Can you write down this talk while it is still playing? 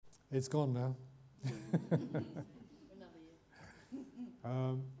It's gone now.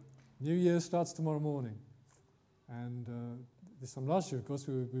 New Year starts tomorrow morning. And this time last year, of course,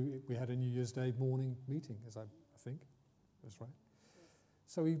 we had a New Year's Day morning meeting, as I think. That's right.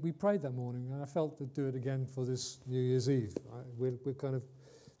 So we prayed that morning, and I felt to do it again for this New Year's Eve. We're kind of,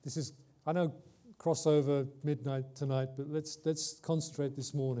 this is, I know crossover midnight tonight, but let's concentrate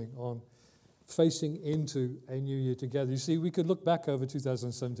this morning on facing into a new year together. You see, we could look back over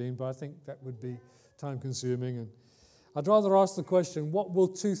 2017, but I think that would be time-consuming. And I'd rather ask the question, what will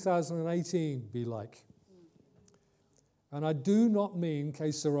 2018 be like? And I do not mean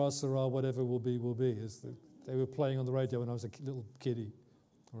que sera, sera, whatever will be, as they were playing on the radio when I was a little kiddie.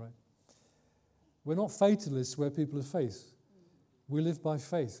 All right. We're not fatalists, we're people of faith. We live by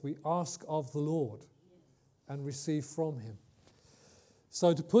faith. We ask of the Lord and receive from Him.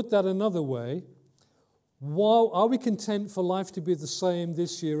 So to put that another way, are we content for life to be the same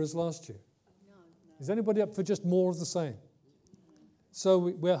this year as last year? No. Is anybody up for just more of the same? So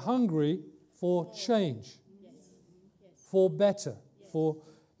we're hungry for change, for better, for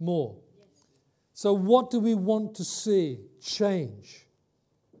more. So what do we want to see change,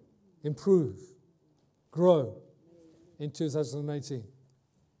 improve, grow in 2018?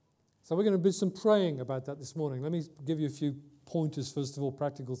 So we're going to do some praying about that this morning. Let me give you a few pointers, first of all,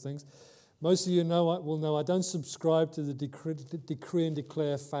 practical things. Most of you will know I don't subscribe to the decree and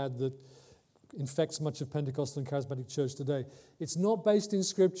declare fad that infects much of Pentecostal and Charismatic Church today. It's not based in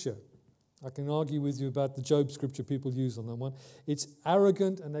Scripture. I can argue with you about the Job scripture people use on that one. It's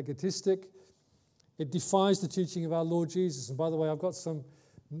arrogant and egotistic. It defies the teaching of our Lord Jesus. And by the way, I've got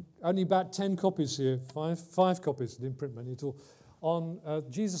only about 10 copies here, five copies, I didn't print many at all, on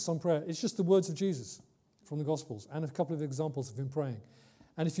Jesus on prayer. It's just the words of Jesus from the Gospels and a couple of examples of him praying.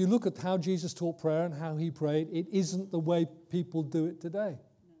 And if you look at how Jesus taught prayer and how he prayed, it isn't the way people do it today.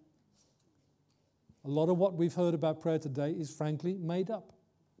 A lot of what we've heard about prayer today is frankly made up.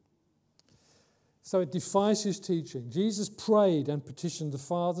 So it defies his teaching. Jesus prayed and petitioned the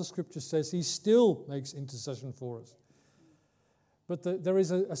Father. Scripture says he still makes intercession for us. But there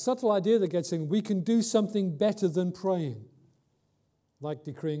is a subtle idea that gets in. We can do something better than praying, like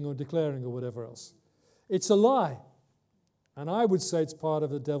decreeing or declaring or whatever else. It's a lie. And I would say it's part of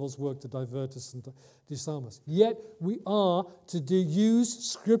the devil's work to divert us and to disarm us. Yet we are to use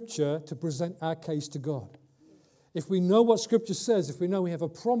Scripture to present our case to God. If we know what Scripture says, if we know we have a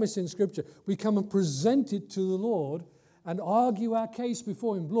promise in Scripture, we come and present it to the Lord and argue our case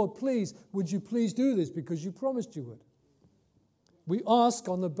before Him. Lord, please, would you please do this because you promised you would? We ask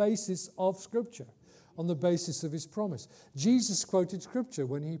on the basis of Scripture, on the basis of His promise. Jesus quoted Scripture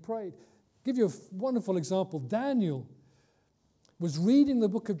when He prayed. I'll give you a wonderful example. Daniel was reading the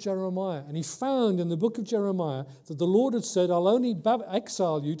book of Jeremiah, and he found in the book of Jeremiah that the Lord had said, I'll only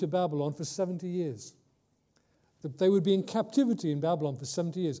exile you to Babylon for 70 years. That they would be in captivity in Babylon for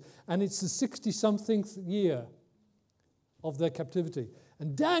 70 years. And it's the 60-something year of their captivity.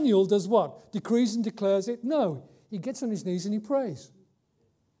 And Daniel does what? Decrees and declares it? No. He gets on his knees and he prays.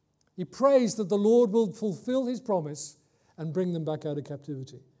 He prays that the Lord will fulfill his promise and bring them back out of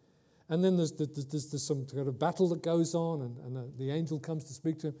captivity. And then there's some kind of battle that goes on, and the angel comes to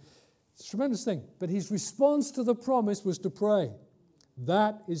speak to him. It's a tremendous thing. But his response to the promise was to pray.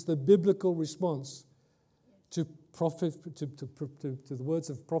 That is the biblical response to the words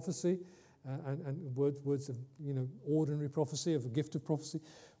of prophecy and words of ordinary prophecy, of a gift of prophecy.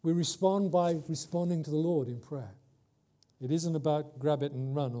 We respond by responding to the Lord in prayer. It isn't about grab it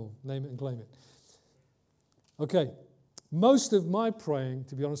and run or name it and claim it. Okay. Most of my praying,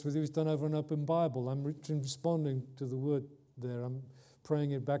 to be honest with you, is done over an open Bible. I'm responding to the word there. I'm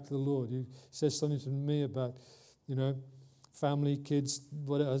praying it back to the Lord. He says something to me about, family, kids,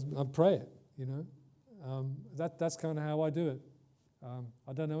 whatever. I pray it, That's kind of how I do it.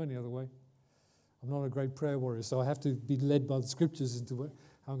 I don't know any other way. I'm not a great prayer warrior, so I have to be led by the Scriptures into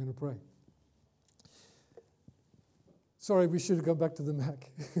how I'm going to pray. Sorry, we should have gone back to the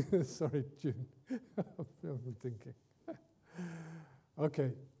Mac. Sorry, June. I'm thinking.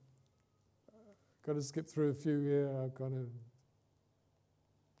 Okay. Got to skip through a few here.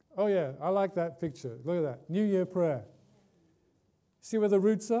 Oh yeah, I like that picture. Look at that. New Year prayer. See where the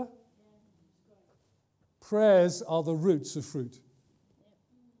roots are? Prayers are the roots of fruit.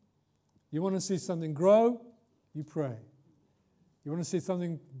 You want to see something grow? You pray. You want to see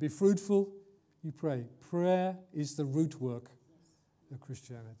something be fruitful? You pray. Prayer is the root work of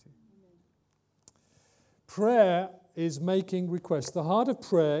Christianity. Prayer is making requests. The heart of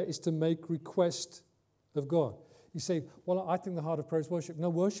prayer is to make request of God. You say, well, I think the heart of prayer is worship. No,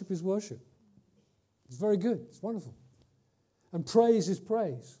 worship is worship. It's very good. It's wonderful. And praise is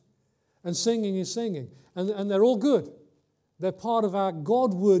praise. And singing is singing. And they're all good. They're part of our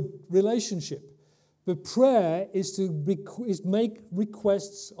Godward relationship. But prayer is to make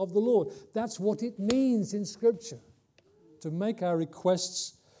requests of the Lord. That's what it means in Scripture, to make our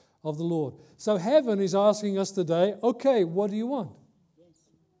requests of the Lord. So heaven is asking us today, okay, what do you want?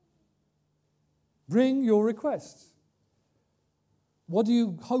 Bring your requests. What do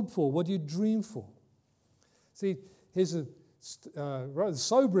you hope for? What do you dream for? See, here's a rather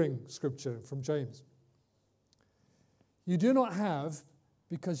sobering scripture from James. You do not have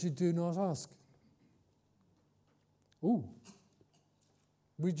because you do not ask. Ooh.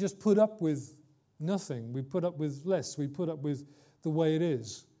 We just put up with nothing. We put up with less. We put up with the way it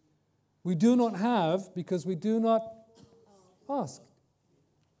is. We do not have because we do not ask.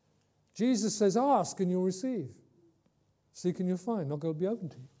 Jesus says, ask and you'll receive. Seek and you'll find. Knock, it'll be open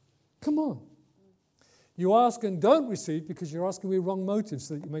to you. Come on. You ask and don't receive because you're asking with wrong motives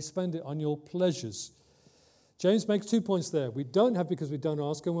so that you may spend it on your pleasures. James makes 2 points there. We don't have because we don't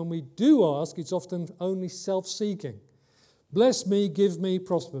ask, and when we do ask, it's often only self-seeking. Bless me, give me,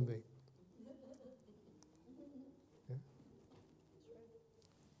 prosper me. Yeah.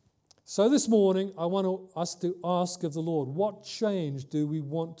 So this morning, I want us to ask of the Lord, what change do we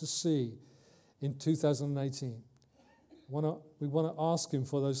want to see in 2018? We want to ask Him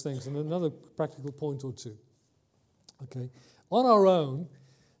for those things. And another practical point or two. Okay. On our own,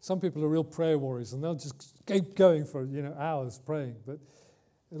 some people are real prayer warriors and they'll just keep going for hours praying, but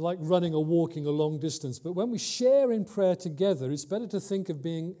like running or walking a long distance. But when we share in prayer together, it's better to think of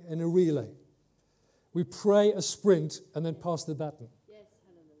being in a relay. We pray a sprint and then pass the baton. Yes,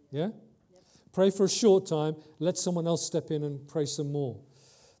 hallelujah. Yeah? Yep. Pray for a short time, let someone else step in and pray some more.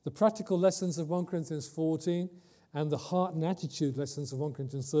 The practical lessons of 1 Corinthians 14 and the heart and attitude lessons of 1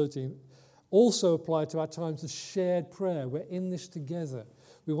 Corinthians 13 also apply to our times of shared prayer. We're in this together.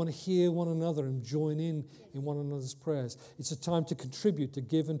 We want to hear one another and join in one another's prayers. It's a time to contribute, to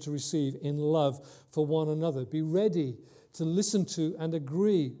give and to receive in love for one another. Be ready to listen to and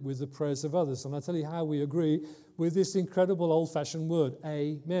agree with the prayers of others. And I'll tell you how we agree with this incredible old-fashioned word,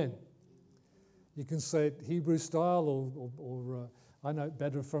 amen. You can say it Hebrew style or I know it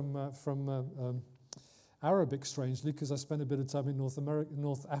better from Arabic, strangely, because I spent a bit of time in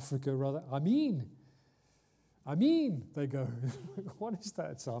North Africa, rather. I mean, they go. What is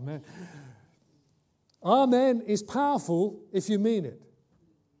that? It's amen. Amen is powerful if you mean it.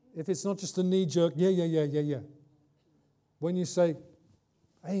 If it's not just a knee-jerk, yeah. When you say,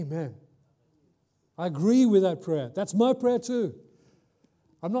 amen, I agree with that prayer. That's my prayer too.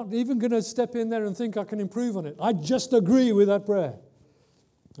 I'm not even going to step in there and think I can improve on it. I just agree with that prayer.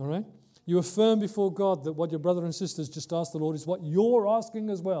 All right? You affirm before God that what your brother and sisters just asked the Lord is what you're asking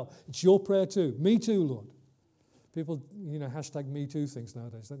as well. It's your prayer too. Me too, Lord. People, hashtag me too things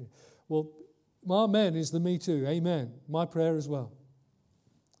nowadays, don't you? Well, amen is the me too. Amen. My prayer as well.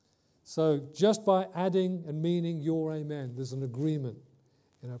 So just by adding and meaning your amen, there's an agreement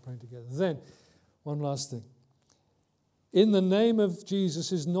in our praying together. Then, one last thing. In the name of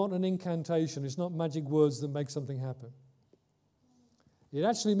Jesus is not an incantation. It's not magic words that make something happen. It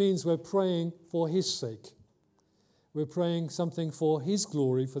actually means we're praying for His sake. We're praying something for His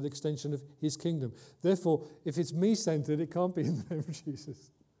glory, for the extension of His kingdom. Therefore, if it's me-centered, it can't be in the name of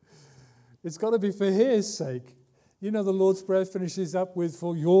Jesus. It's got to be for His sake. The Lord's Prayer finishes up with,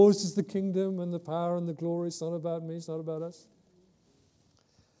 for yours is the kingdom and the power and the glory. It's not about me, it's not about us.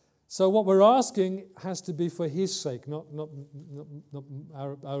 So what we're asking has to be for His sake, not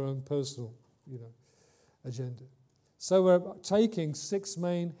our own personal, agenda. So we're taking 6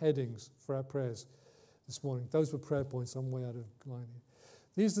 main headings for our prayers this morning. Those were prayer points. I'm way out of line here.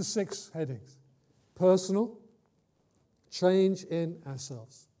 These are the 6 headings. Personal, change in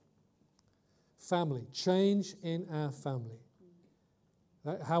ourselves. Family, change in our family.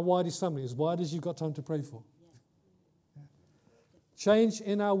 How wide is family? As wide as you've got time to pray for. Yeah. Change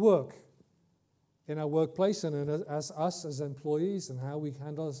in our work, in our workplace, and as us as employees and how we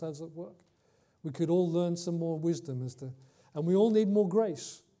handle ourselves at work. We could all learn some more wisdom and we all need more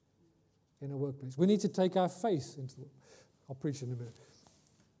grace in our workplace. We need to take our faith into it. I'll preach in a minute.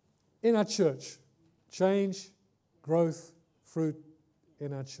 In our church, change, growth, fruit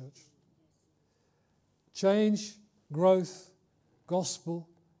in our church. Change, growth, gospel,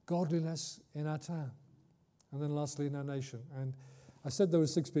 godliness in our town. And then lastly, in our nation. And I said there were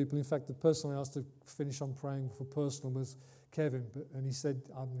 6 people. In fact, the person I asked to finish on praying for personal was Kevin, and he said,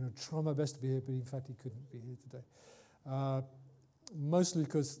 I'm going to try my best to be here, but in fact he couldn't be here today. Mostly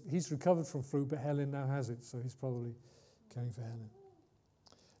because he's recovered from flu, but Helen now has it, so he's probably caring for Helen.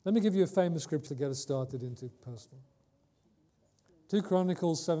 Let me give you a famous scripture to get us started into personal. 2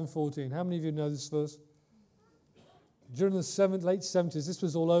 Chronicles 7:14. How many of you know this verse? During the late 70s, this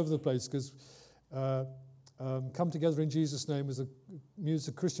was all over the place because Come Together in Jesus' Name was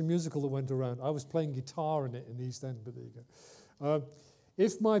a Christian musical that went around. I was playing guitar in it in the East End, but there you go.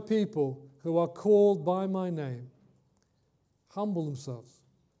 If my people who are called by my name humble themselves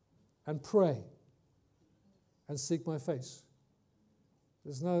and pray and seek my face.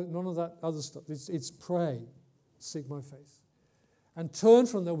 There's none of that other stuff. It's pray, seek my face. And turn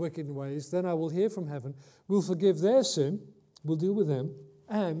from their wicked ways, then I will hear from heaven, will forgive their sin, will deal with them,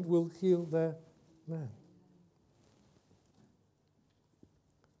 and will heal their land.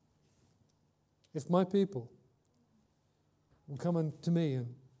 If my people will come unto me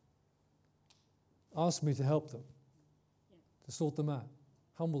and ask me to help them, to sort them out,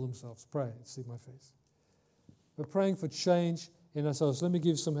 humble themselves, pray, and seek my face. We're praying for change in ourselves. Let me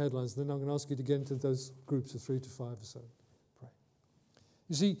give some headlines, then I'm going to ask you to get into those groups of 3 to 5 or so. Pray.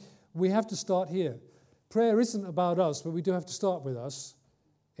 You see, we have to start here. Prayer isn't about us, but we do have to start with us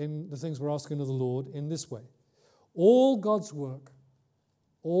in the things we're asking of the Lord in this way. All God's work,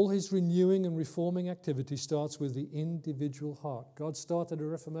 all his renewing and reforming activity starts with the individual heart. God started a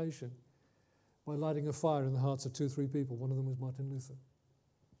reformation by lighting a fire in the hearts of 2 or 3 people. One of them was Martin Luther.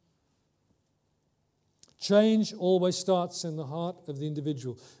 Change always starts in the heart of the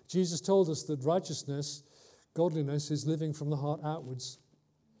individual. Jesus told us that righteousness, godliness, is living from the heart outwards.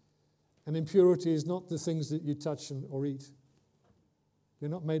 And impurity is not the things that you touch or eat. You're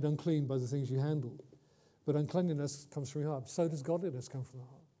not made unclean by the things you handle. But uncleanliness comes from your heart. So does godliness come from the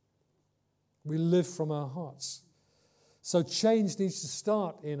heart. We live from our hearts. So change needs to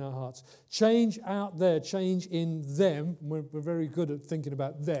start in our hearts. Change out there, change in them. We're very good at thinking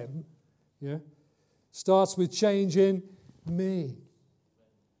about them. Yeah? Starts with change in me.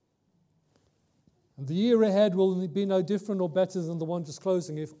 And the year ahead will be no different or better than the one just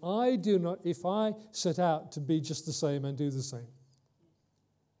closing if I set out to be just the same and do the same.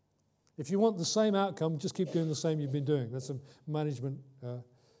 If you want the same outcome, just keep doing the same you've been doing. That's a management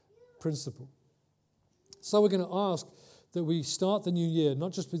principle. So we're going to ask that we start the new year,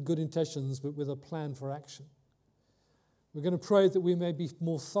 not just with good intentions, but with a plan for action. We're going to pray that we may be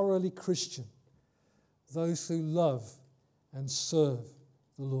more thoroughly Christian, those who love and serve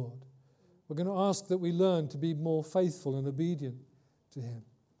the Lord. We're going to ask that we learn to be more faithful and obedient to him.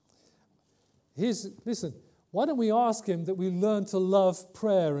 Listen, why don't we ask him that we learn to love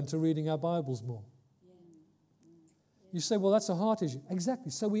prayer and to reading our Bibles more? You say, well, that's a heart issue. Exactly.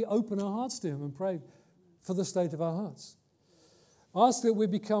 So we open our hearts to him and pray for the state of our hearts. Ask that we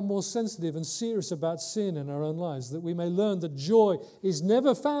become more sensitive and serious about sin in our own lives, that we may learn that joy is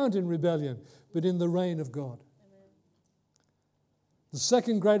never found in rebellion, but in the reign of God. Amen. The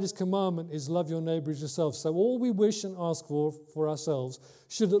second greatest commandment is love your neighbor as yourself. So all we wish and ask for ourselves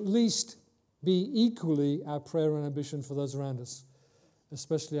should at least be equally our prayer and ambition for those around us,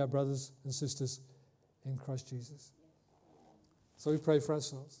 especially our brothers and sisters in Christ Jesus. So we pray for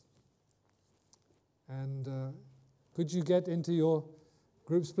ourselves. And could you get into your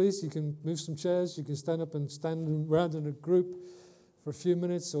groups, please? You can move some chairs. You can stand up and stand around in a group for a few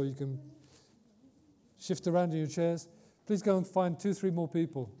minutes, or you can shift around in your chairs. Please go and find 2 or 3 more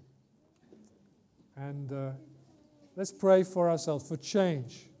people. And let's pray for ourselves, for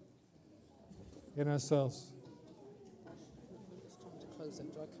change in ourselves. It's time to close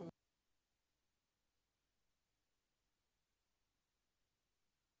it. Do I come?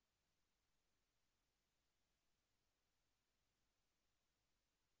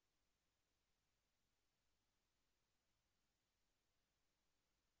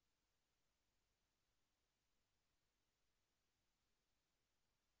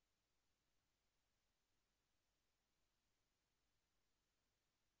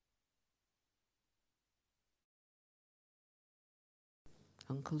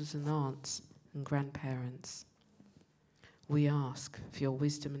 Uncles and aunts and grandparents, we ask for your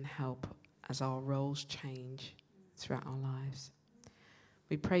wisdom and help as our roles change throughout our lives.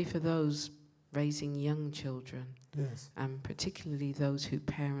 We pray for those raising young children, yes, and particularly those who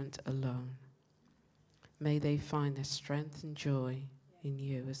parent alone. May they find their strength and joy in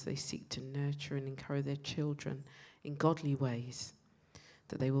you as they seek to nurture and encourage their children in godly ways,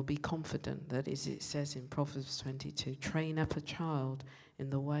 that they will be confident that, as it says in Proverbs 22, train up a child in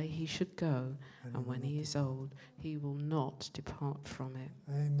the way he should go, and when he is old, he will not depart from it.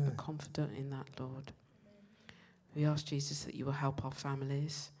 Amen. We're confident in that, Lord. We ask, Jesus, that you will help our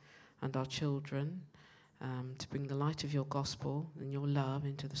families and our children to bring the light of your gospel and your love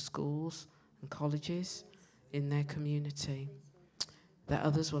into the schools and colleges in their community. that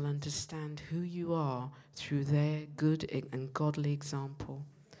others will understand who you are through their good and godly example,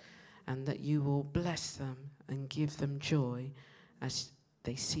 and that you will bless them and give them joy as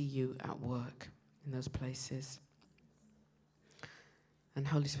they see you at work in those places. And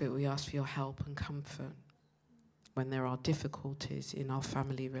Holy Spirit, we ask for your help and comfort when there are difficulties in our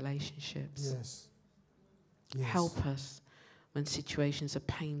family relationships. Yes. Yes. Help us when situations are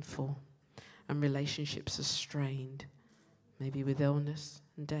painful and relationships are strained, maybe with illness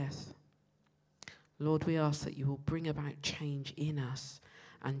and death. Lord, we ask that you will bring about change in us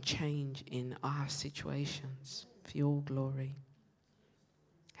and change in our situations for your glory.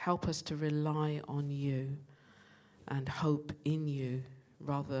 Help us to rely on you and hope in you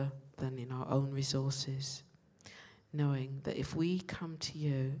rather than in our own resources, knowing that if we come to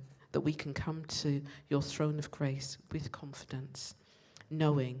you, that we can come to your throne of grace with confidence,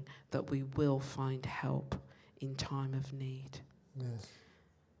 knowing that we will find help in time of need. Yes.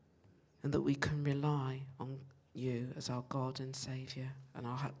 And that we can rely on you as our God and Saviour and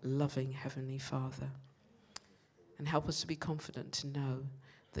our loving Heavenly Father. And help us to be confident to know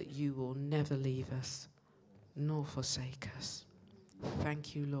that you will never leave us nor forsake us.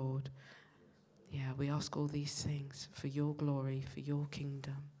 Thank you, Lord. Yeah, we ask all these things for your glory, for your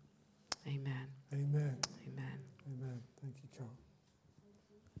kingdom. Amen. Amen. Amen. Amen. Thank you, Carol.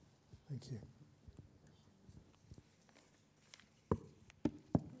 Thank you.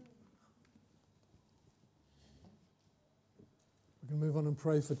 We can move on and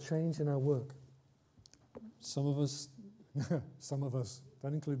pray for change in our work. Some of us,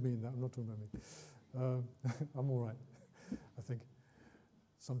 don't include me in that, I'm not talking about me. I'm all right, I think,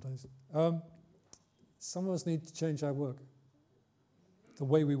 sometimes. Some of us need to change our work. The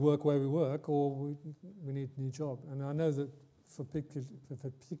way we work, where we work, or we need a new job. And I know that for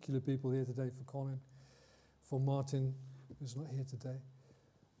particular people here today, for Colin, for Martin, who's not here today,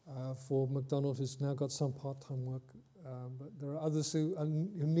 for McDonald, who's now got some part-time work, but there are others who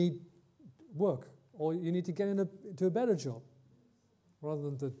need work, or you need to get into a better job, rather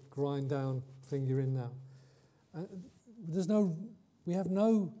than the grind-down thing you're in now. We have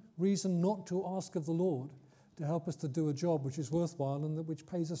no reason not to ask of the Lord to help us to do a job which is worthwhile and which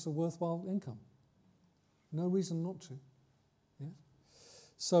pays us a worthwhile income. No reason not to. Yeah?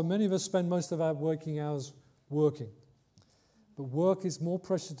 So many of us spend most of our working hours working. But work is more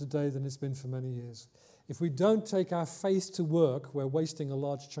precious today than it's been for many years. If we don't take our faith to work, we're wasting a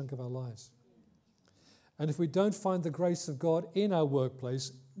large chunk of our lives. And if we don't find the grace of God in our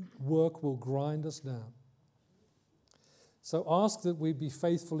workplace, work will grind us down. So ask that we be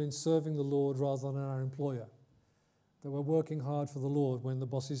faithful in serving the Lord rather than our employer, that we're working hard for the Lord when the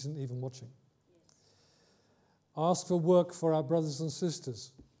boss isn't even watching. Ask for work for our brothers and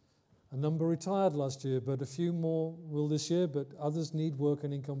sisters. A number retired last year, but a few more will this year, but others need work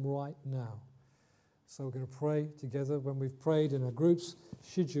and income right now. So we're going to pray together. When we've prayed in our groups,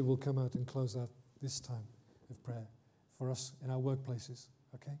 Shiju will come out and close out this time of prayer for us in our workplaces.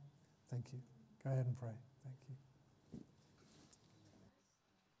 Okay? Thank you. Go ahead and pray. Thank you.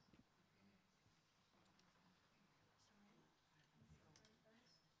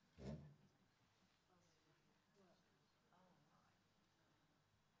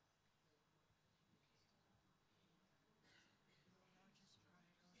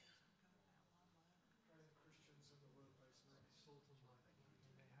 Christians in the workplace may be salt and light,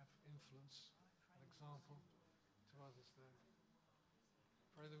 and may have influence and example to others there.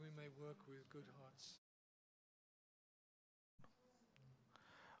 Pray that we may work with good hearts.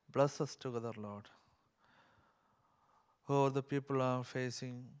 Bless us together, Lord. Oh, the people are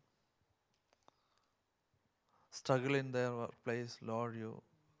facing struggle in their workplace, Lord, you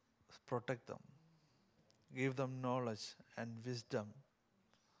protect them. Give them knowledge and wisdom.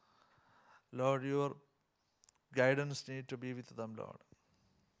 Lord, your guidance need to be with them, Lord.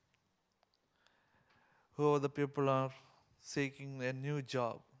 Oh, the people are seeking a new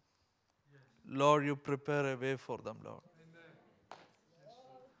job. Yes. Lord, you prepare a way for them, Lord. Amen.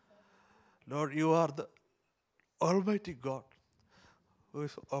 Lord, you are the Almighty God who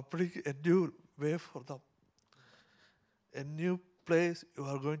is opening a new way for them. A new place you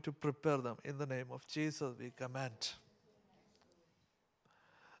are going to prepare them. In the name of Jesus, we command.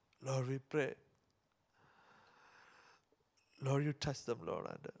 Lord, we pray. Lord, you touch them, Lord,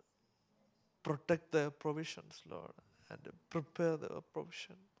 and protect their provisions, Lord, and prepare their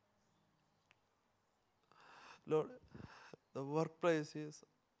provision. Lord, the workplace is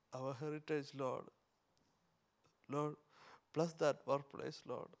our heritage, Lord. Lord, bless that workplace,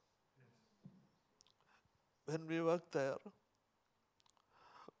 Lord. When we work there,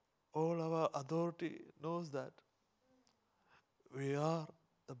 all our authority knows that we are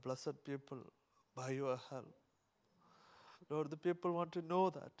the blessed people by your help. Lord, the people want to know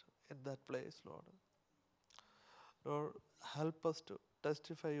that in that place, Lord. Lord, help us to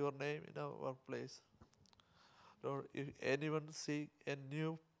testify your name in our workplace. Lord, if anyone seek a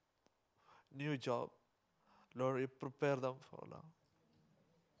new job, Lord, you prepare them for now.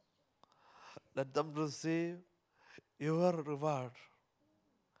 Let them receive your reward,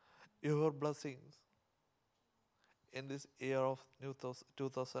 your blessings in this year of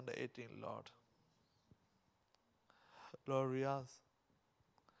 2018, Lord. Lord, we ask,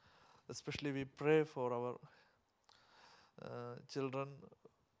 especially we pray for our children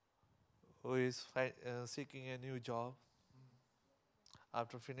who is seeking a new job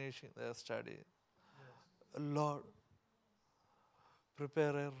after finishing their study. Lord,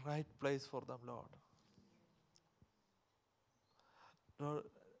 prepare a right place for them, Lord. Lord,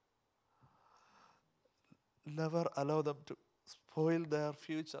 never allow them to spoil their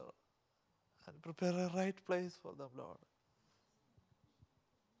future and prepare a right place for them, Lord.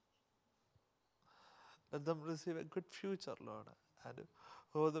 Let them receive a good future, Lord. And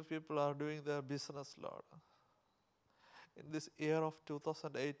all the people are doing their business, Lord. In this year of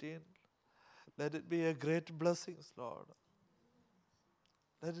 2018, let it be a great blessing, Lord.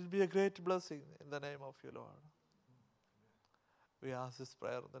 Let it be a great blessing in the name of you, Lord. We ask this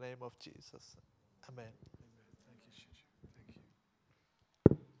prayer in the name of Jesus. Amen.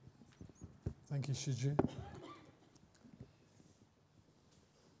 Thank you, Shiju.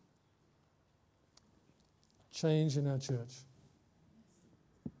 Change in our church.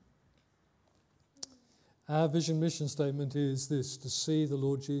 Our vision mission statement is this: to see the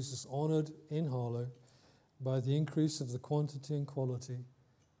Lord Jesus honoured in Harlow by the increase of the quantity and quality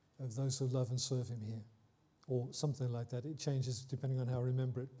of those who love and serve him here. Or something like that. It changes depending on how I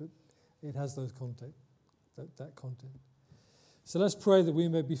remember it, but it has those content, that content. So let's pray that we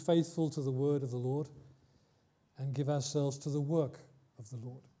may be faithful to the word of the Lord and give ourselves to the work of the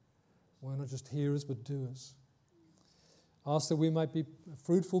Lord. We're not just hearers, but doers. Ask that we might be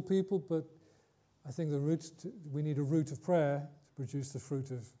fruitful people, but I think we need a root of prayer to produce the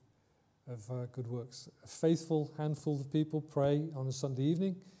fruit of good works. A faithful handful of people pray on a Sunday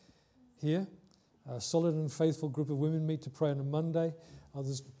evening here. A solid and faithful group of women meet to pray on a Monday.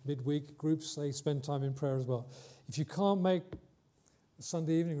 Others midweek groups, they spend time in prayer as well. If you can't make a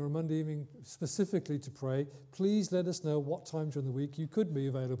Sunday evening or a Monday evening specifically to pray, please let us know what time during the week you could be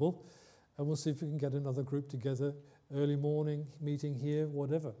available, and we'll see if we can get another group together, early morning meeting here,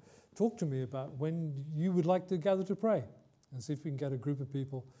 whatever. Talk to me about when you would like to gather to pray, and see if we can get a group of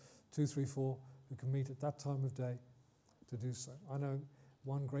people, 2, 3, 4, who can meet at that time of day to do so. I know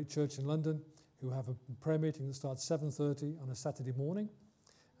one great church in London who have a prayer meeting that starts 7:30 on a Saturday morning,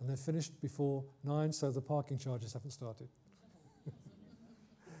 and they're finished before 9, so the parking charges haven't started.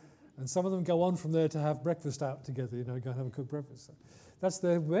 And some of them go on from there to have breakfast out together, go and have a good breakfast. So that's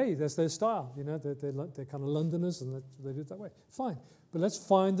their way, that's their style, they're kind of Londoners and they do it that way. Fine, but let's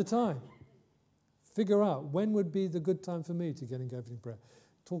find the time. Figure out when would be the good time for me to get engaged in prayer.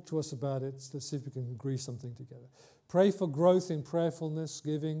 Talk to us about it. Let's see if we can agree something together. Pray for growth in prayerfulness,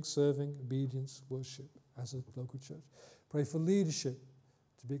 giving, serving, obedience, worship as a local church. Pray for leadership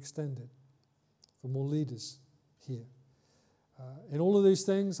to be extended, for more leaders here. In all of these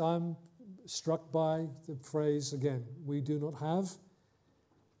things, I'm struck by the phrase again, we do not have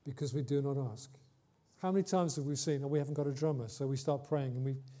because we do not ask. How many times have we seen, we haven't got a drummer, so we start praying,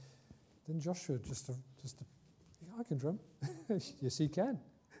 and then Joshua I can drum. Yes, he can.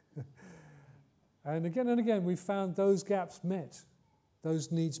 And again, we've found those gaps met,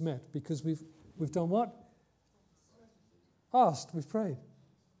 those needs met, because we've done what? Asked, we've prayed.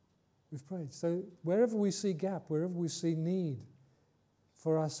 We've prayed. So wherever we see gap, wherever we see need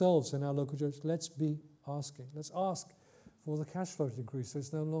for ourselves in our local church, let's be asking. Let's ask for the cash flow to increase so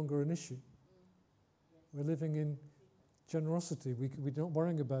it's no longer an issue. We're living in generosity. We're not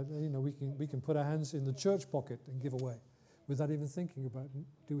worrying about, we can put our hands in the church pocket and give away without even thinking about,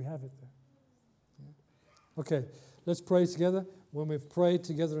 do we have it there? Yeah. Okay, let's pray together. When we've prayed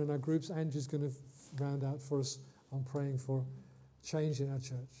together in our groups, Angie's going to round out for us on praying for change in our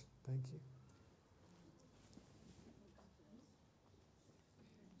church. Thank you.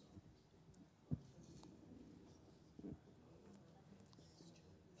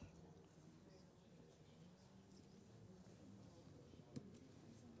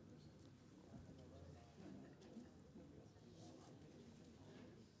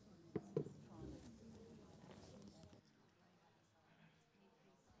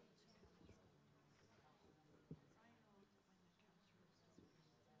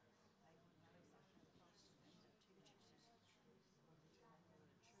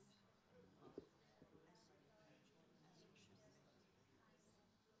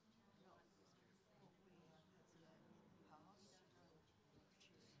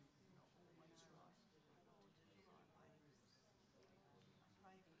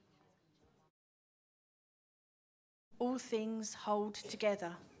 all things hold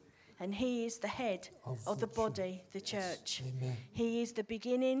together. And he is the head of the body, the church. Amen. He is the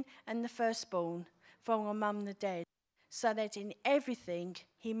beginning and the firstborn from among the dead, so that in everything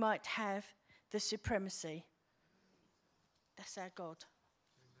he might have the supremacy. That's our God.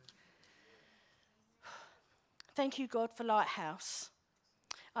 Thank you, God, for Lighthouse.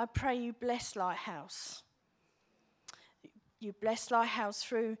 I pray you bless Lighthouse. You bless Lighthouse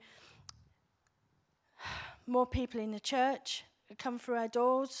through more people in the church that come through our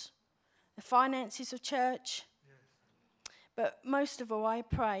doors, the finances of church. But most of all, I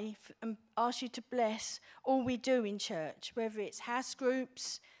pray and ask you to bless all we do in church, whether it's house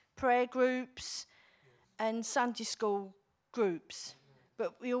groups, prayer groups, and Sunday school groups.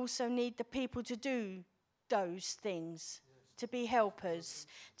 But we also need the people to do those things, to be helpers,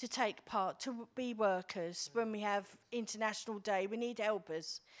 to take part, to be workers. When we have International Day, we need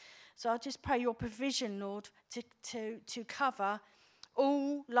helpers. So I just pray your provision, Lord, to cover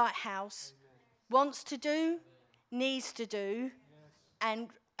all Lighthouse wants to do, needs to do, and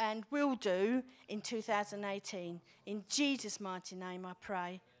will do in 2018. In Jesus' mighty name I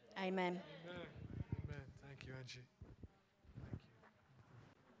pray. Amen. Amen. Thank you, Angie.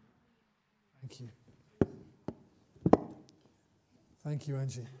 Thank you. Thank you,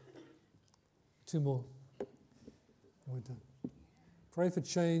 Angie. 2 more. And we're done. Pray for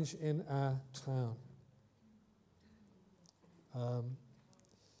change in our town.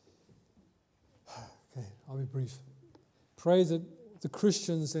 Okay, I'll be brief. Pray that the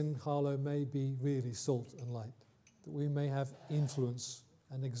Christians in Harlow may be really salt and light, that we may have influence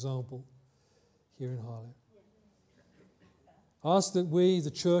and example here in Harlow. Ask that we,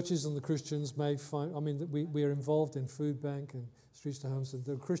 the churches and the Christians, may find, that we are involved in Food Bank and Streets to Homes, and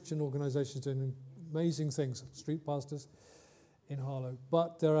the Christian organisations doing amazing things, street pastors in Harlow.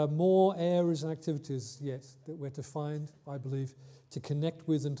 But there are more areas and activities yet that we're to find, I believe, to connect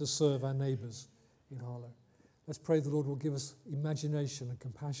with and to serve our neighbours in Harlow. Let's pray the Lord will give us imagination and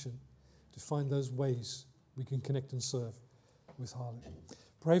compassion to find those ways we can connect and serve with Harlow.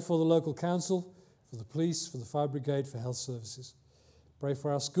 Pray for the local council, for the police, for the fire brigade, for health services. Pray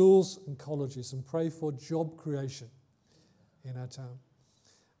for our schools and colleges, and pray for job creation in our town.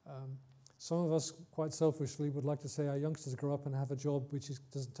 Some of us, quite selfishly, would like to say our youngsters grow up and have a job which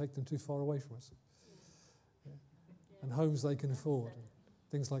doesn't take them too far away from us. Yeah. And homes they can afford, and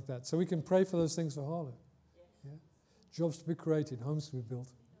things like that. So we can pray for those things for Harlow. Yeah. Jobs to be created, homes to be built,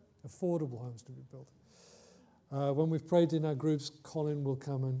 affordable homes to be built. When we've prayed in our groups, Colin will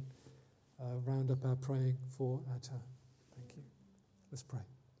come and round up our praying for our town. Thank you. Let's pray.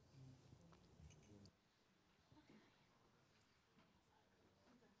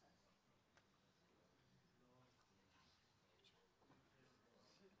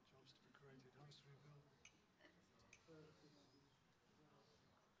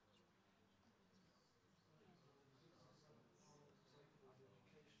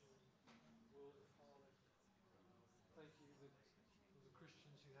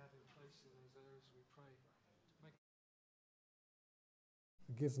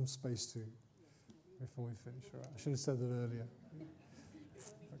 Give them space to, before we finish. All right. I should have said that earlier.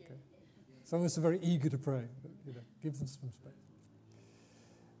 Okay. Some of us are very eager to pray, but give them some space.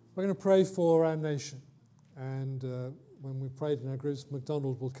 We're going to pray for our nation. And when we prayed in our groups,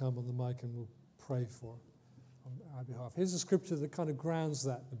 MacDonald will come on the mic and we'll pray for on our behalf. Here's a scripture that kind of grounds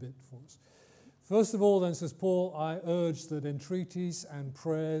that a bit for us. First of all, then, says Paul, I urge that entreaties and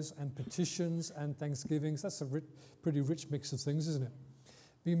prayers and petitions and thanksgivings, that's a pretty rich mix of things, isn't it?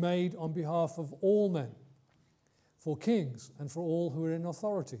 Be made on behalf of all men, for kings and for all who are in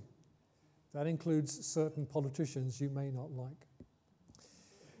authority. That includes certain politicians you may not like.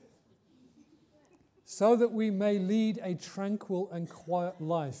 So that we may lead a tranquil and quiet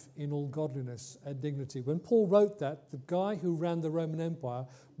life in all godliness and dignity. When Paul wrote that, the guy who ran the Roman Empire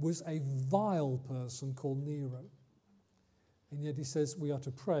was a vile person called Nero. And yet he says we are to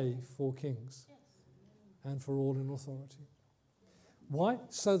pray for kings and for all in authority. Why?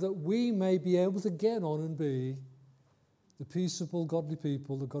 So that we may be able to get on and be the peaceable, godly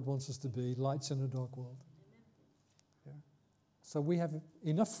people that God wants us to be, lights in a dark world. Yeah. So we have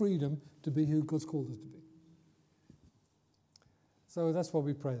enough freedom to be who God's called us to be. So that's why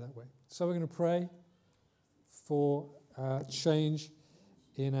we pray that way. So we're going to pray for change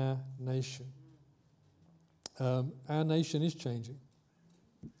in our nation. Our nation is changing.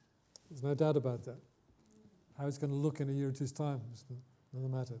 There's no doubt about that. How it's going to look in a year or two's time is another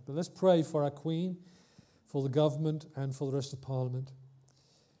matter. But let's pray for our Queen, for the government, and for the rest of Parliament.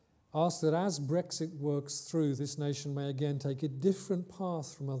 Ask that as Brexit works through, this nation may again take a different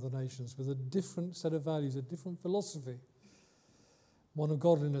path from other nations with a different set of values, a different philosophy, one of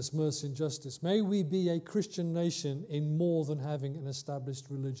godliness, mercy and justice. May we be a Christian nation in more than having an established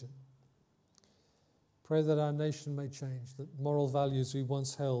religion. Pray that our nation may change, that moral values we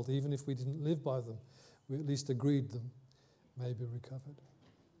once held, even if we didn't live by them, we at least agreed them, may be recovered.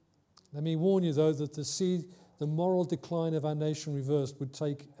 Let me warn you, though, that to see the moral decline of our nation reversed would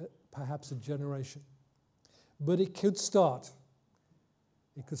take perhaps a generation. But it could start.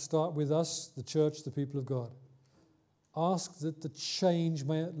 It could start with us, the church, the people of God. Ask that the change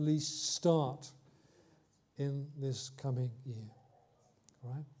may at least start in this coming year.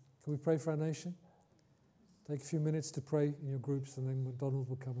 All right? Can we pray for our nation? Take a few minutes to pray in your groups, and then Donald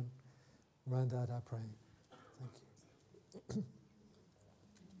will come and round out our praying. Thank you.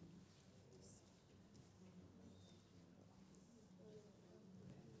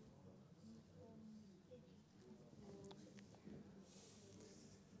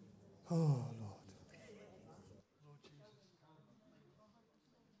 Oh, Lord.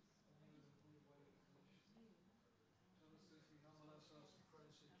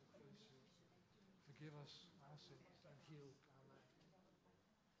 Forgive us our sins and heal our land.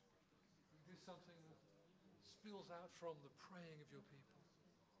 This is something that spills out from the praying of your people.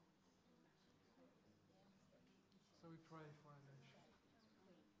 So we pray for our nation.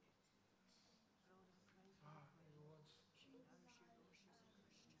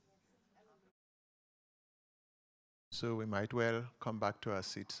 So we might well come back to our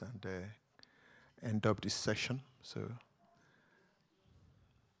seats and end up this session. So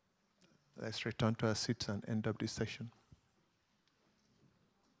let's return to our seats and end up this session.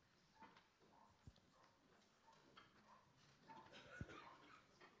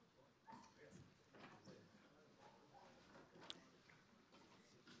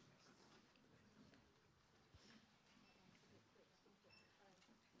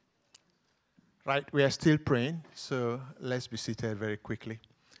 Right, we are still praying, so let's be seated very quickly.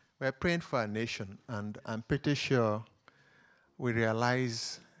 We are praying for our nation, and I'm pretty sure we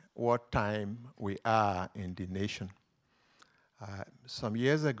realize what time we are in the nation. Some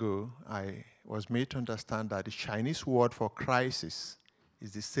years ago, I was made to understand that the Chinese word for crisis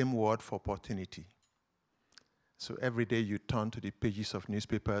is the same word for opportunity. So every day you turn to the pages of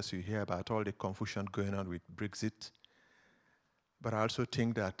newspapers, you hear about all the confusion going on with Brexit. But I also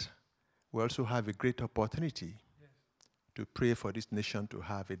think that we also have a great opportunity to pray for this nation to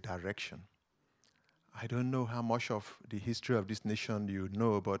have a direction. I don't know how much of the history of this nation you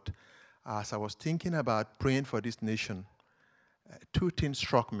know, but as I was thinking about praying for this nation, two things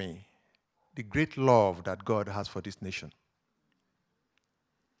struck me. The great love that God has for this nation.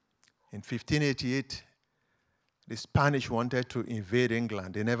 In 1588, the Spanish wanted to invade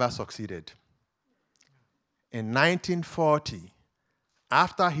England. They never succeeded. In 1940,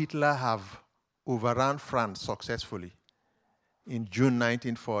 after Hitler have overrun France successfully, in June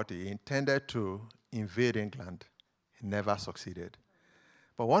 1940, he intended to invade England. He never succeeded.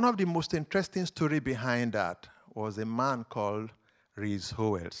 But one of the most interesting stories behind that was a man called Rhys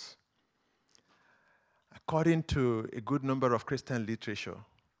Howells. According to a good number of Christian literature,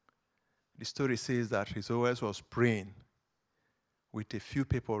 the story says that Rhys Howells was praying with a few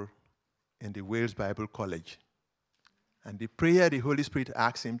people in the Wales Bible College. And the prayer the Holy Spirit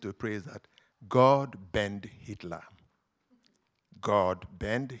asked him to pray is that God bend Hitler. God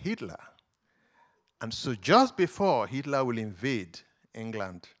bend Hitler. And so just before Hitler will invade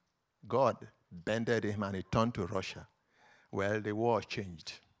England, God bended him and he turned to Russia. Well, the war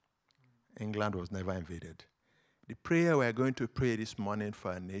changed. England was never invaded. The prayer we're going to pray this morning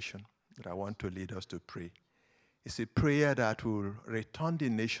for our nation, that I want to lead us to pray, is a prayer that will return the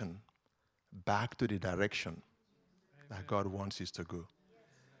nation back to the direction that God wants us to go.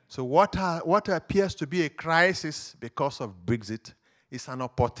 So what appears to be a crisis because of Brexit is an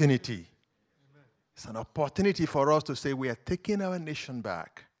opportunity. It's an opportunity for us to say we are taking our nation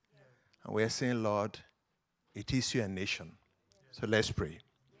back. And we are saying, Lord, it is your nation. So let's pray.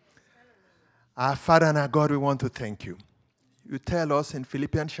 Our Father and our God, we want to thank you. You tell us in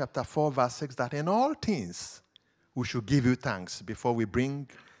Philippians chapter 4, verse 6, that in all things we should give you thanks before we bring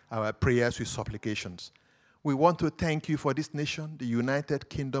our prayers with supplications. We want to thank you for this nation, the United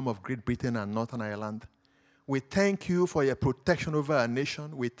Kingdom of Great Britain and Northern Ireland. We thank you for your protection over our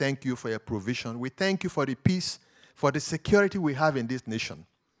nation. We thank you for your provision. We thank you for the peace, for the security we have in this nation.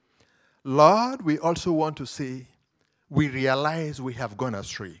 Lord, we also want to say, we realize we have gone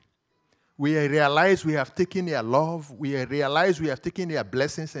astray. We realize we have taken your love. We realize we have taken your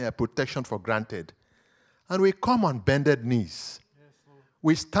blessings and your protection for granted. And we come on bended knees.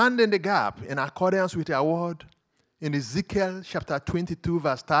 We stand in the gap in accordance with your word in Ezekiel chapter 22,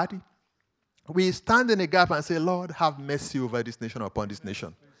 verse 30. We stand in the gap and say, Lord, have mercy over this nation, upon this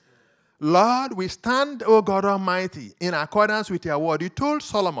nation. Lord, we stand, O God Almighty, in accordance with your word. You told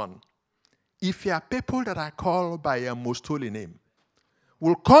Solomon, if your people that are called by your most holy name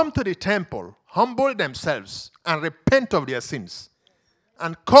will come to the temple, humble themselves, and repent of their sins,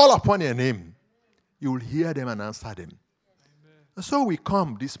 and call upon your name, you will hear them and answer them. Amen. And so we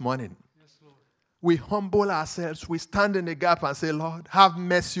come this morning. Yes, Lord. We humble ourselves. We stand in the gap and say, Lord, have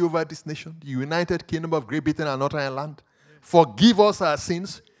mercy over this nation, the United Kingdom of Great Britain and Northern Ireland. Yes. Forgive us our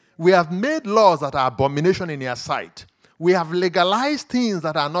sins. We have made laws that are abomination in your sight. We have legalized things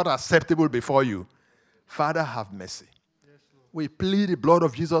that are not acceptable before you. Father, have mercy. Yes, we plead the blood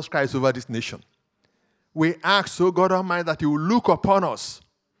of Jesus Christ over this nation. We ask, O God Almighty, that you will look upon us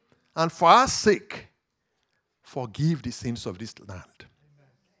and for our sake, forgive the sins of this land. Amen.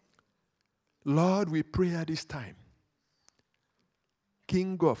 Lord, we pray at this time,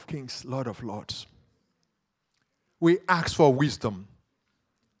 King of kings, Lord of lords, we ask for wisdom.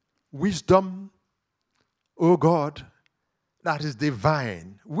 Wisdom, O God, that is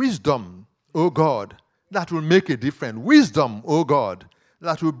divine. Wisdom, O God, that will make a difference. Wisdom, O God,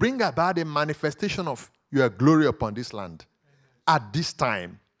 that will bring about a manifestation of your glory upon this land. Amen. At this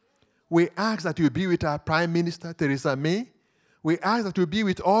time, we ask that you be with our Prime Minister, Theresa May. We ask that you be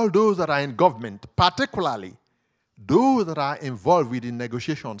with all those that are in government, particularly those that are involved with the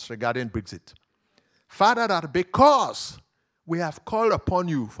negotiations regarding Brexit. Father, that because we have called upon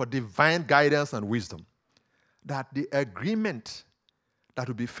you for divine guidance and wisdom, that the agreement that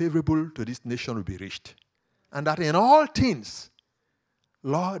will be favorable to this nation will be reached. And that in all things,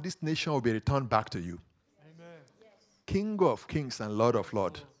 Lord, this nation will be returned back to you. Amen. King of kings and Lord of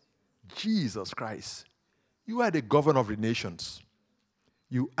lords, Jesus Christ, you are the governor of the nations.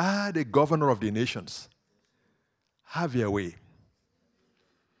 You are the governor of the nations. Have your way.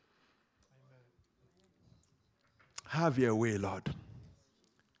 Have your way, Lord.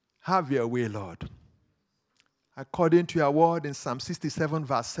 Have your way, Lord. According to your word in Psalm 67,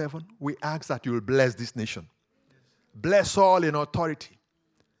 verse 7, we ask that you will bless this nation. Bless all in authority.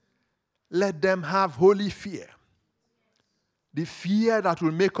 Let them have holy fear. The fear that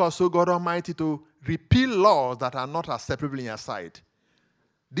will make us, O God Almighty, to repeal laws that are not acceptable in your sight.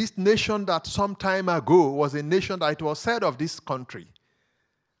 This nation that some time ago was a nation that it was said of this country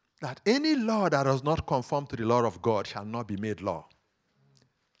that any law that does not conform to the law of God shall not be made law.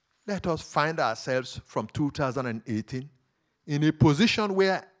 Let us find ourselves from 2018 in a position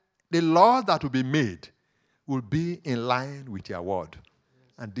where the laws that will be made will be in line with your word.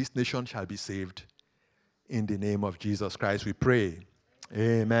 And this nation shall be saved. In the name of Jesus Christ we pray.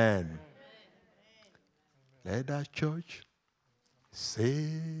 Amen. Let the church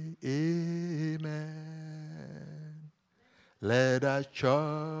say amen. Let the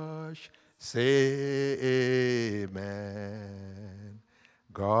church say amen.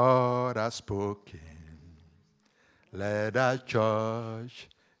 God has spoken. Let the church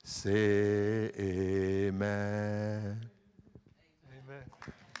say amen. Amen.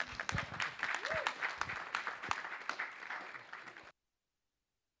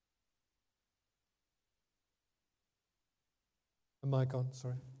 Mic on,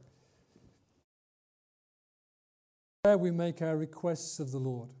 sorry. We make our requests of the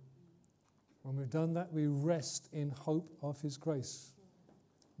Lord. When we've done that, we rest in hope of his grace.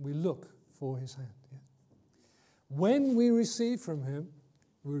 We look for his hand. Yeah. When we receive from him,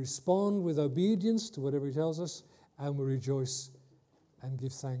 we respond with obedience to whatever he tells us, and we rejoice and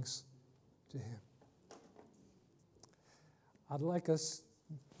give thanks to him. I'd like us,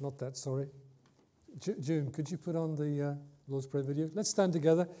 not that, sorry. June, could you put on the Lord's Prayer video? Let's stand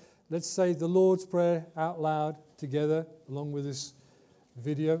together. Let's say the Lord's Prayer out loud together, along with this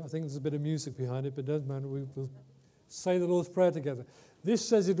video. I think there's a bit of music behind it, but it doesn't matter. We'll say the Lord's Prayer together. This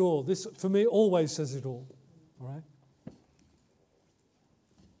says it all. This, for me, always says it all. All right?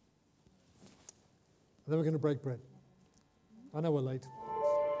 And then we're going to break bread. I know we're late.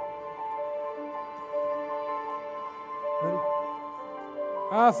 Ready?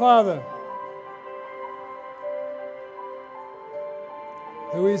 Our Father,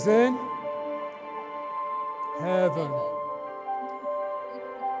 who is in heaven,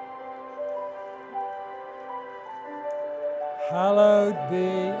 hallowed be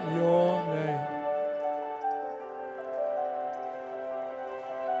your name.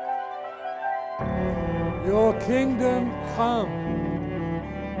 Your kingdom come.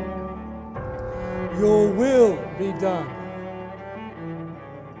 Your will be done.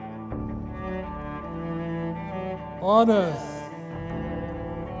 On earth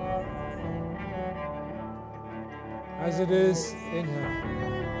as it is in heaven.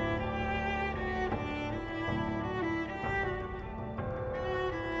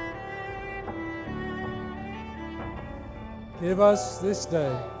 Give us this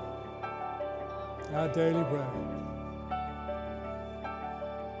day our daily bread.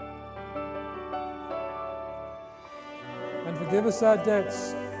 And forgive us our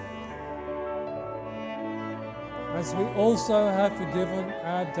debts, as we also have forgiven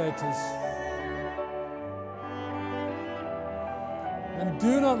our debtors. And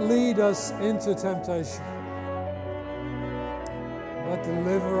do not lead us into temptation, but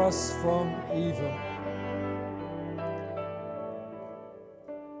deliver us from evil.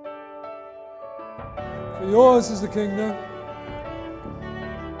 For yours is the kingdom,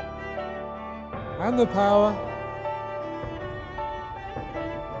 and the power,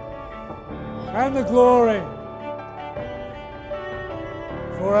 and the glory,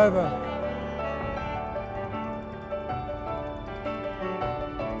 forever.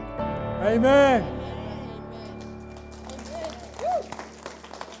 Amen.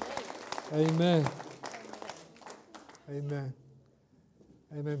 Amen. Amen.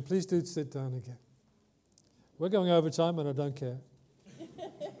 Amen. Please do sit down again. We're going over time and I don't care.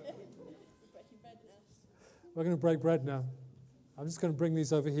 We're going to break bread now. I'm just going to bring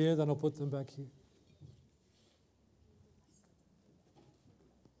these over here, then I'll put them back here.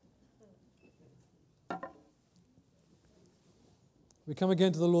 We come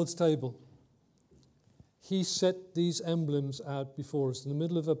again to the Lord's table. He set these emblems out before us. In the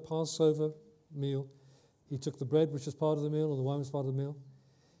middle of a Passover meal, he took the bread, which was part of the meal, or the wine was part of the meal.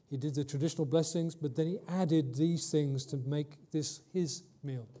 He did the traditional blessings, but then he added these things to make this his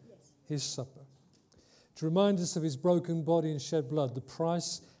meal, his supper. To remind us of his broken body and shed blood, the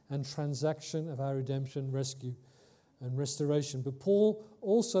price and transaction of our redemption, rescue, and restoration. But Paul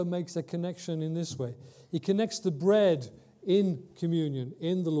also makes a connection in this way. He connects the bread in communion,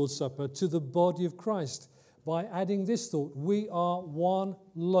 in the Lord's Supper, to the body of Christ by adding this thought: we are one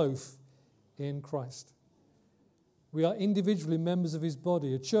loaf in Christ. We are individually members of his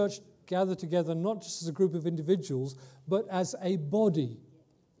body, a church gathered together not just as a group of individuals, but as a body,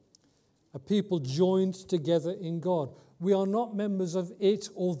 a people joined together in God. We are not members of it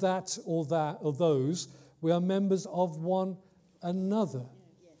or that or those. We are members of one another.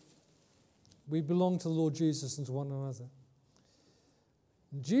 We belong to the Lord Jesus and to one another.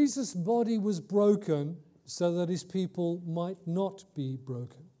 Jesus' body was broken so that his people might not be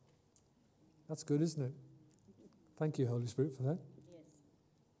broken. That's good, isn't it? Thank you, Holy Spirit, for that. Yes.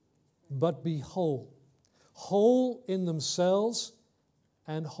 But be whole. Whole in themselves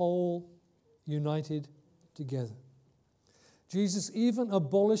and whole united together. Jesus even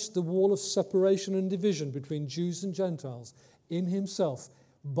abolished the wall of separation and division between Jews and Gentiles in himself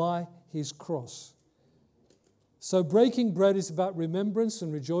by his cross. So breaking bread is about remembrance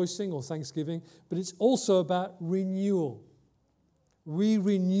and rejoicing or thanksgiving, but it's also about renewal. We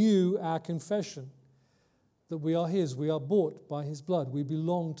renew our confession that we are his, we are bought by his blood, we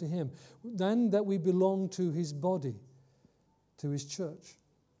belong to him. Then that we belong to his body, to his church.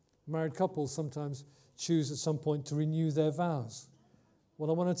 Married couples sometimes choose at some point to renew their vows. Well,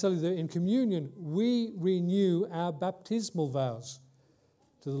 I want to tell you that in communion, we renew our baptismal vows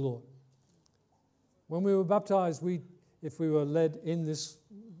to the Lord. When we were baptized, if we were led in this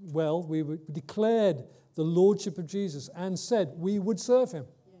well, we declared the lordship of Jesus and said we would serve him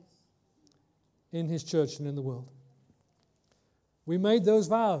in his church and in the world. We made those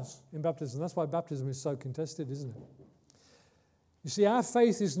vows in baptism. That's why baptism is so contested, isn't it? You see, our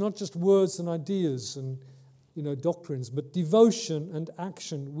faith is not just words and ideas and doctrines, but devotion and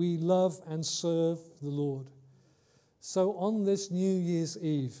action. We love and serve the Lord. So on this New Year's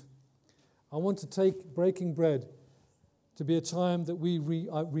Eve, I want to take breaking bread to be a time that we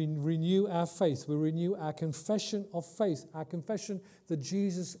renew our faith. We renew our confession of faith, our confession that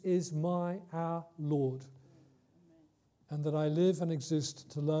Jesus is our Lord, and that I live and exist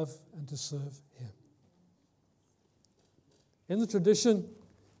to love and to serve him. In the tradition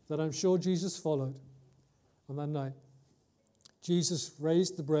that I'm sure Jesus followed on that night, Jesus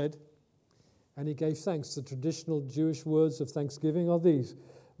raised the bread and he gave thanks. The traditional Jewish words of thanksgiving are these: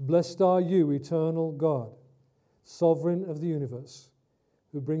 "Blessed are you, eternal God, sovereign of the universe,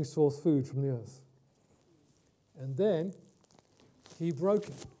 who brings forth food from the earth." And then he broke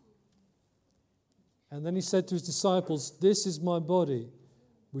it. And then he said to his disciples, "This is my body,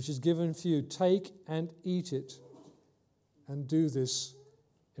 which is given for you. Take and eat it, and do this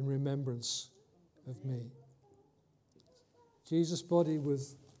in remembrance of me." Jesus' body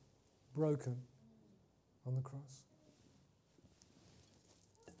was broken on the cross.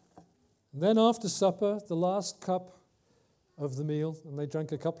 And then after supper, the last cup of the meal, and they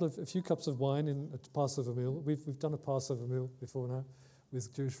drank a few cups of wine in a Passover meal. We've done a Passover meal before now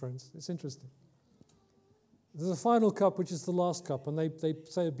with Jewish friends. It's interesting. There's a final cup, which is the last cup, and they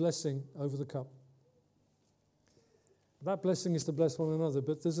say a blessing over the cup. That blessing is to bless one another,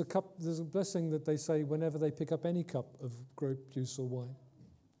 but there's a blessing that they say whenever they pick up any cup of grape juice or wine.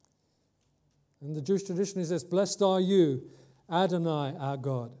 And the Jewish tradition is this: blessed are you, Adonai, our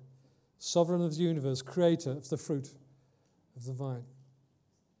God, sovereign of the universe, creator of the fruit of the vine.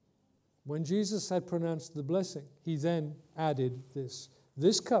 When Jesus had pronounced the blessing, he then added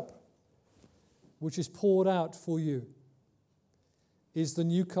this cup, which is poured out for you, is the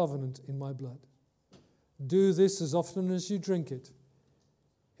new covenant in my blood. Do this as often as you drink it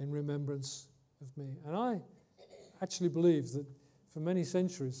in remembrance of me. And I actually believe that for many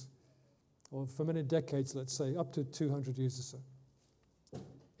centuries, or for many decades, let's say, up to 200 years or so,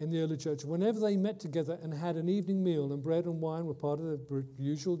 in the early church, whenever they met together and had an evening meal, and bread and wine were part of the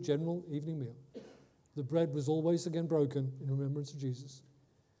usual general evening meal, the bread was always again broken in remembrance of Jesus,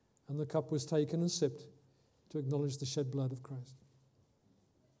 and the cup was taken and sipped to acknowledge the shed blood of Christ.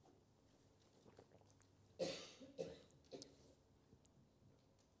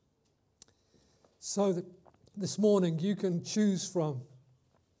 So this morning you can choose from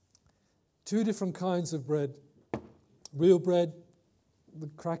two different kinds of bread: real bread, the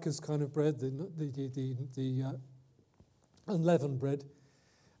crackers kind of bread, the unleavened bread,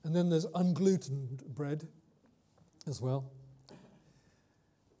 and then there's unglutened bread as well.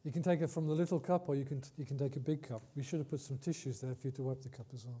 You can take it from the little cup, or you can take a big cup. We should have put some tissues there for you to wipe the cup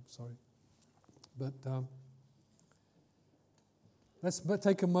as well. Sorry, but let's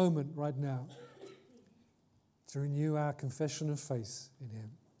take a moment right now to renew our confession of faith in Him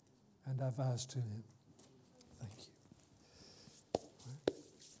and our vows to Him. Thank you.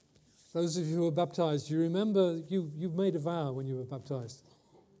 Those of you who are baptized, you remember you've made a vow when you were baptized.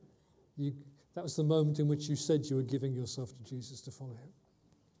 That was the moment in which you said you were giving yourself to Jesus to follow Him.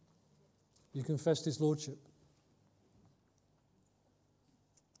 You confessed His Lordship.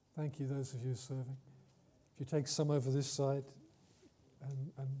 Thank you, those of you serving. If you take some over this side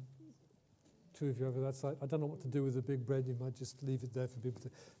and two of you over that side. I don't know what to do with the big bread. You might just leave it there for people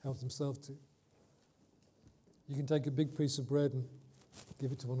to help themselves to. You can take a big piece of bread and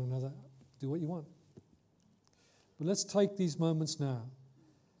give it to one another. Do what you want. But let's take these moments now,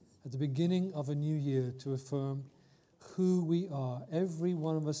 at the beginning of a new year, to affirm who we are, every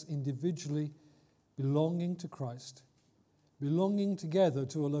one of us individually belonging to Christ, belonging together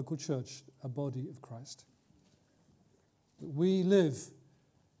to a local church, a body of Christ. That we live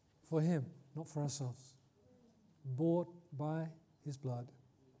for Him, not for ourselves, bought by His blood.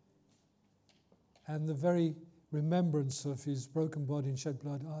 And the very remembrance of His broken body and shed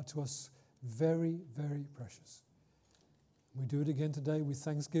blood are to us very, very precious. We do it again today with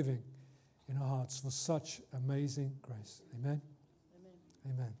thanksgiving in our hearts for such amazing grace. Amen?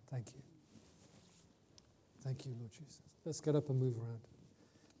 Amen. Amen. Thank you. Thank you, Lord Jesus. Let's get up and move around.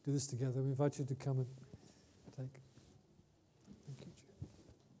 Do this together. We invite you to come and take. Thank you, Jesus.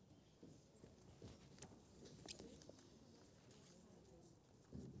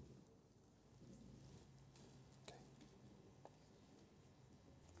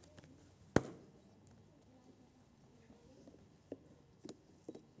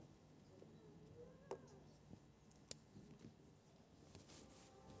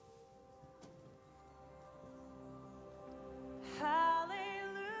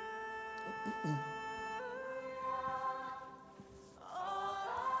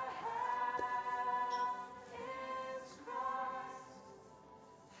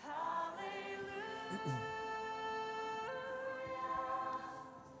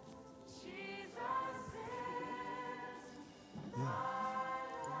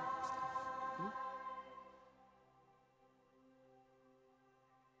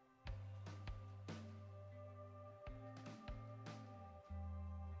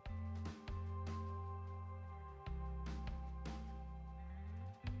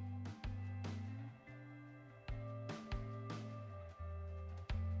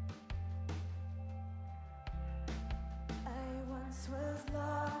 Was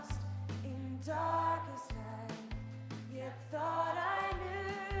lost in darkest night, yet thought I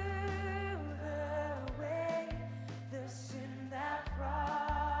knew the way, the sin that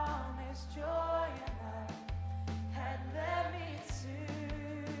promised joy and life had led me to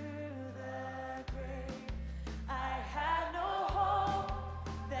the grave. I had no hope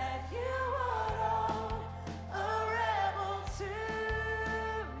that you would own, a rebel to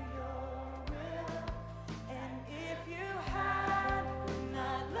your will, and if you had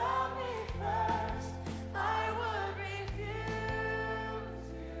not loved me first, I would refuse.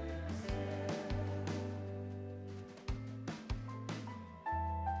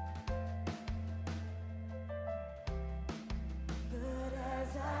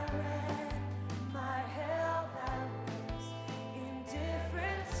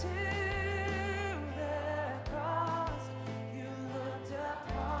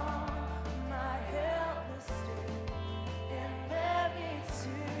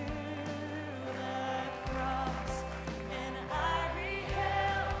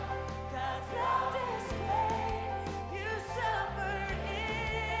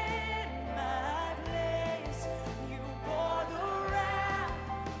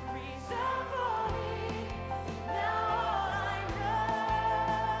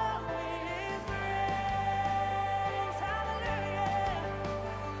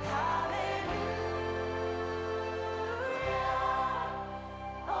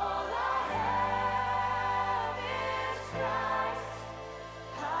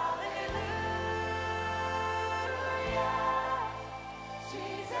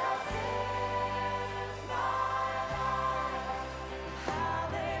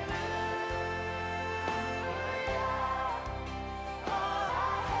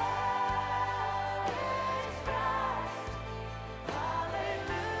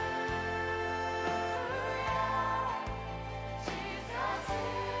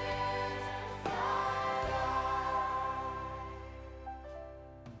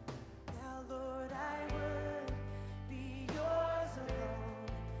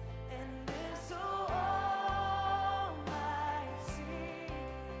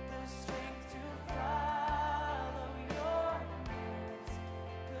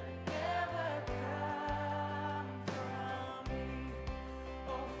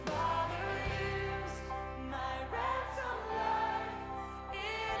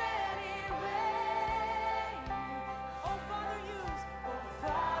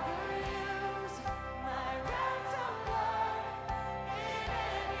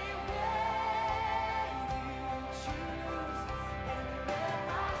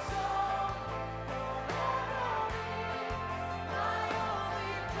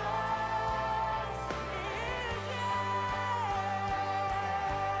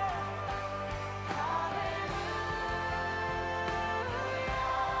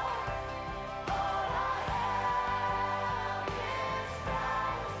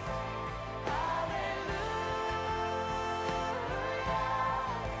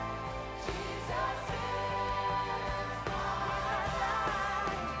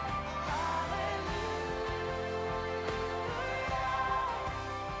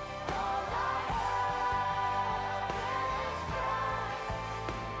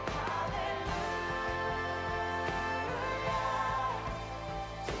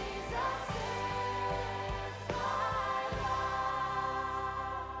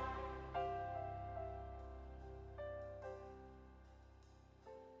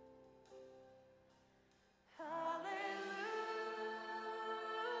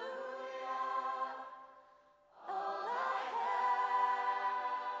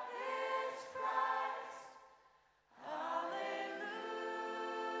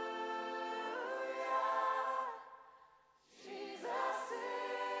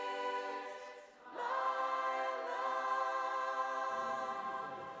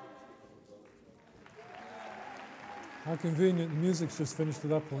 How convenient, the music's just finished at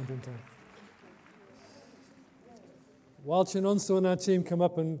that point in time. While Chinonso and our team come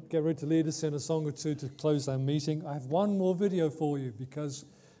up and get ready to lead us in a song or two to close our meeting, I have one more video for you because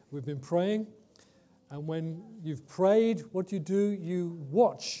we've been praying. And when you've prayed, what you do, you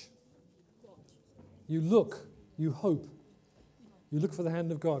watch. You look. You hope. You look for the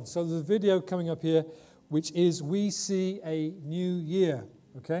hand of God. So there's a video coming up here, which is We See a New Year.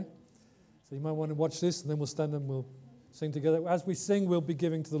 Okay? So you might want to watch this, and then we'll stand and we'll sing together. As we sing, we'll be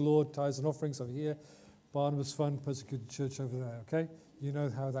giving to the Lord tithes and offerings over here. Barnabas Fund, Persecuted Church over there. Okay? You know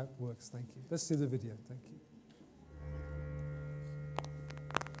how that works. Thank you. Let's see the video. Thank you.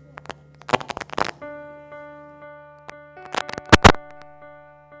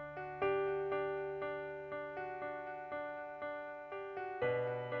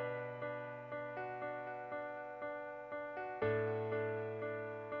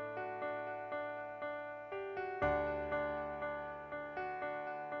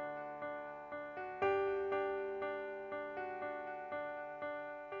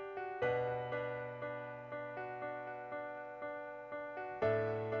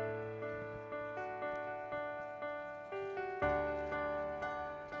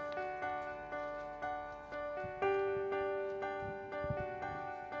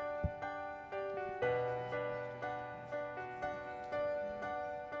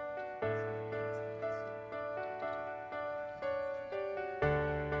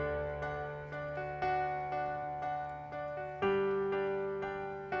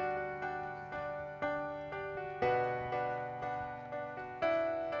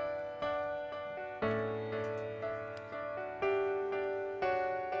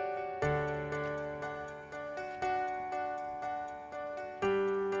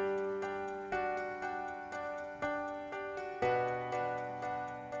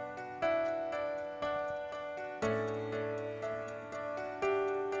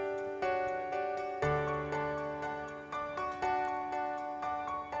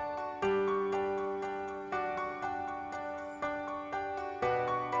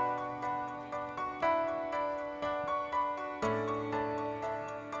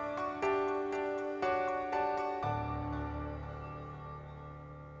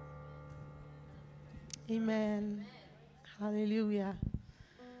 Amen. Hallelujah.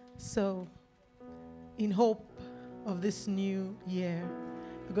 So, in hope of this new year,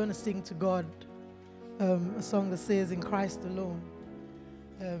 we're going to sing to God a song that says, In Christ alone.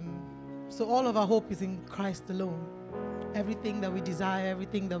 So all of our hope is in Christ alone. Everything that we desire,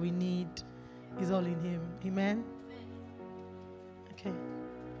 everything that we need is all in Him. Amen? Okay.